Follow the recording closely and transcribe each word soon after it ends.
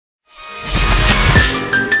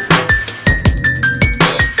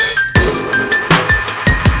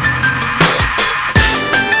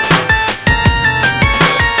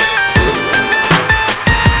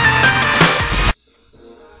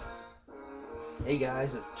Hey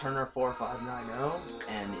guys, it's Turner4590,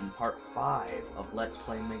 and in part 5 of Let's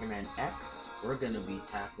Play Megaman X, we're gonna be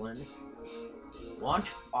tackling Launch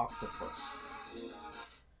Octopus.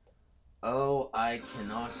 Oh, I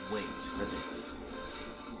cannot wait for this,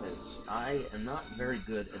 because I am not very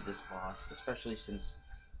good at this boss, especially since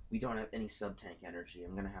we don't have any sub-tank energy.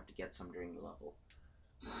 I'm gonna have to get some during the level.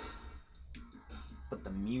 But the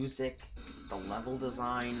music, the level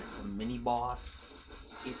design, the mini-boss,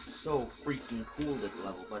 it's so freaking cool, this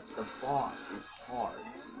level, but the boss is hard.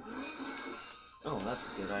 Oh, that's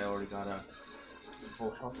good. I already got a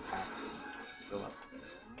full health pack to fill up.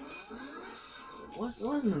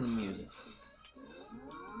 Listen to the music.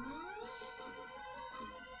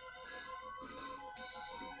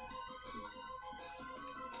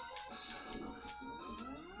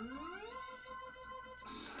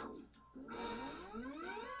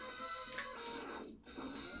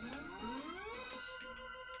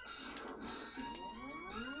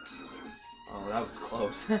 Oh, that was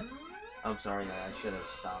close. I'm sorry, I should have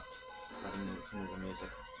stopped letting you listen to the music.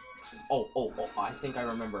 Oh, I think I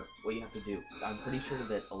remember what you have to do. I'm pretty sure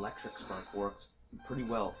that electric spark works pretty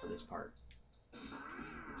well for this part.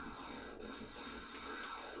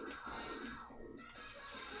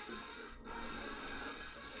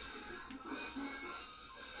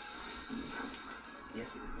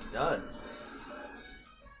 Yes, it does.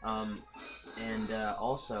 And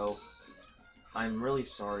also, I'm really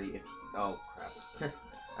sorry if... Oh, crap.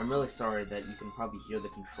 I'm really sorry that you can probably hear the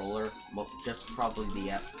controller, well, just probably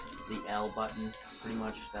the L button, pretty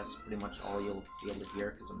much. That's pretty much all you'll be able to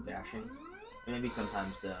hear, because I'm dashing. And maybe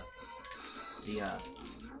sometimes the, uh,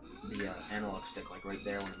 the analog stick, like right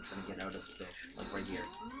there when I'm trying to get out of the fish, like right here.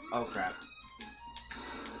 Oh, crap.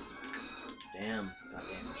 Damn, got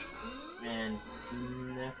damaged. And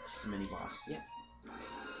next mini-boss, yep.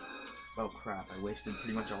 Oh, crap, I wasted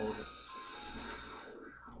pretty much all of it.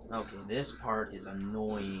 Okay, this part is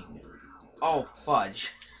annoying. Oh,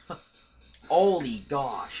 fudge. Holy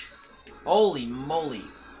gosh. Holy moly.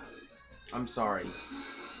 I'm sorry.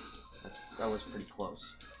 That was pretty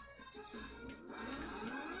close.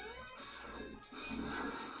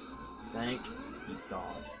 Thank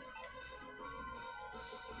God.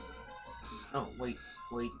 Oh, wait.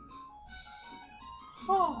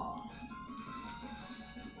 Oh.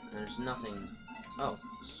 There's nothing. Oh,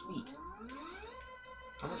 sweet.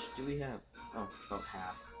 How much do we have? Oh, about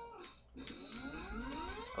half.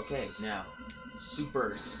 Okay, now,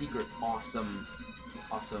 super secret awesome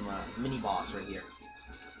mini boss right here.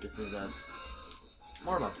 This is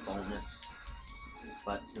more of a bonus,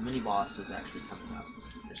 but the mini boss is actually coming up.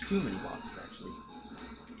 There's two mini bosses actually.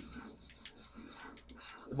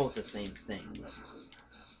 They're both the same thing, but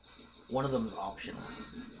one of them is optional.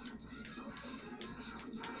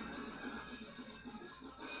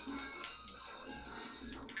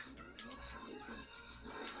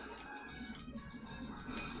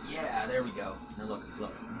 Yeah, there we go. Now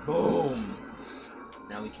look. Boom!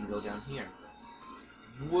 Now we can go down here.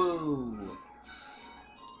 Whoa!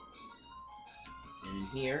 And in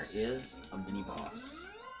here is a mini boss.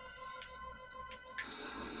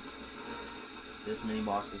 This mini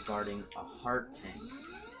boss is guarding a heart tank.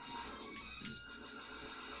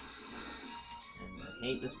 And I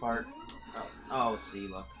hate this part. Oh, see,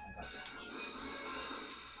 look, I got damaged.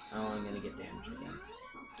 Oh, I'm gonna get damaged again.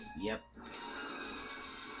 Yep.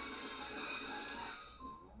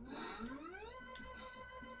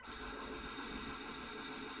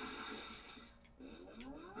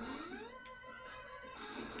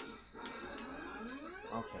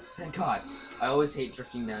 Okay, thank God. I always hate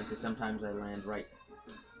drifting down because sometimes I land right.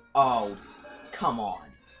 Oh, come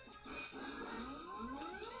on.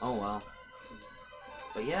 Oh well.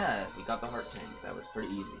 But yeah, we got the heart tank. That was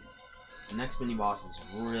pretty easy. The next mini boss is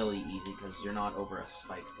really easy because you're not over a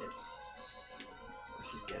spike pit.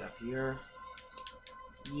 Let's just get up here.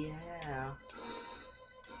 Yeah.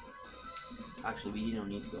 Actually, we don't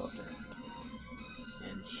need to go up there.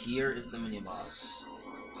 And here is the mini boss.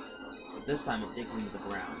 So this time it digs into the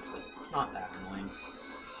ground, but it's not that annoying.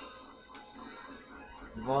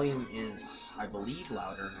 The volume is, I believe,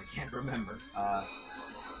 louder. I can't remember.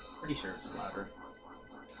 Pretty sure it's louder.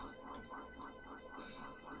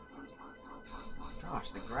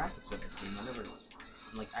 Gosh, the graphics of this game, I never,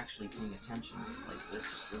 like, actually paying attention. Like, they're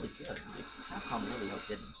just really good. Like, Capcom really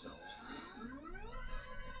outdid themselves.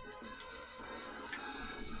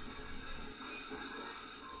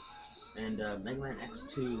 And Megaman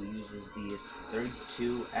X2 uses the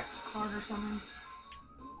 32X card or something?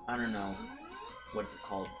 I don't know. What is it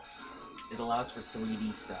called? It allows for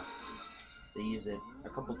 3D stuff. They use it a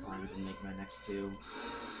couple times in Megaman X2,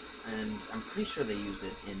 and I'm pretty sure they use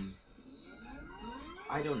it in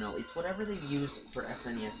I don't know. It's whatever they've used for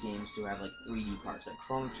SNES games to have like 3D parts. Like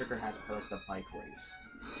Chrono Trigger had it for like the bike race.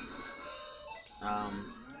 I'm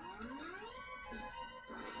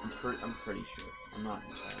pretty sure. I'm not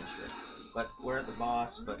entirely sure. But we're at the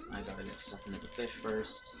boss, but I gotta get stuck into the fish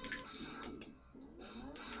first.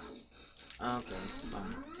 Okay,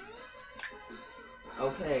 fine.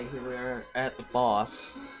 Okay, here we are at the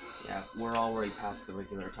boss. Yeah, we're already past the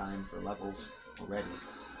regular time for levels already.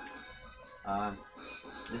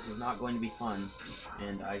 This is not going to be fun,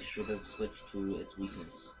 and I should have switched to its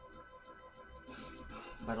weakness.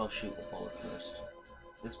 But I'll shoot the bullet first.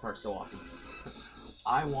 This part's so awesome.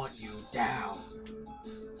 I want you down!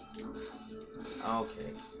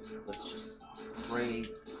 Okay, let's just pray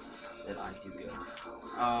that I do good.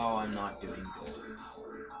 Oh, I'm not doing good.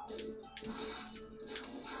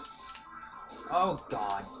 Oh,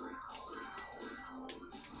 God.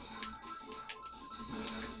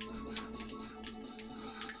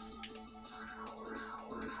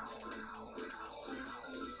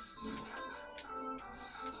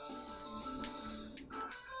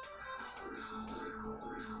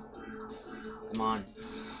 Come on.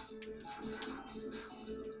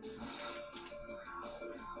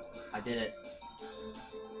 I did it.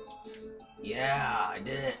 Yeah, I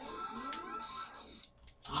did it.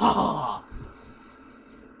 Ha!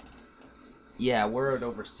 Yeah, we're at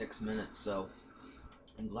over 6 minutes, so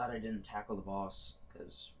I'm glad I didn't tackle the boss,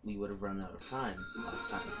 because we would have run out of time last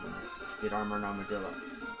time when I did Armor and Armadillo.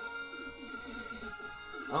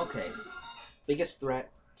 Okay, biggest threat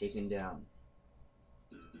taken down.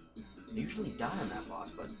 I usually die on that boss,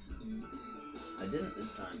 but I didn't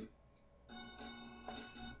this time.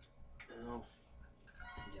 Oh,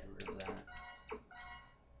 get rid of that.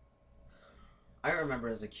 I remember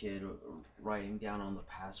as a kid writing down all the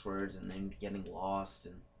passwords and then getting lost,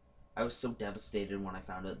 and I was so devastated when I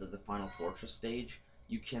found out that the Final Fortress stage,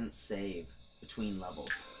 you can't save between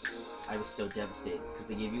levels. I was so devastated because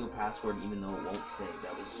they gave you a password even though it won't save.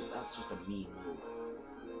 That's just a mean move.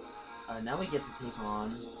 Now we get to take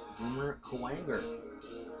on Boomer Kawanger.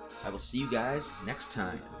 I will see you guys next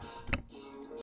time.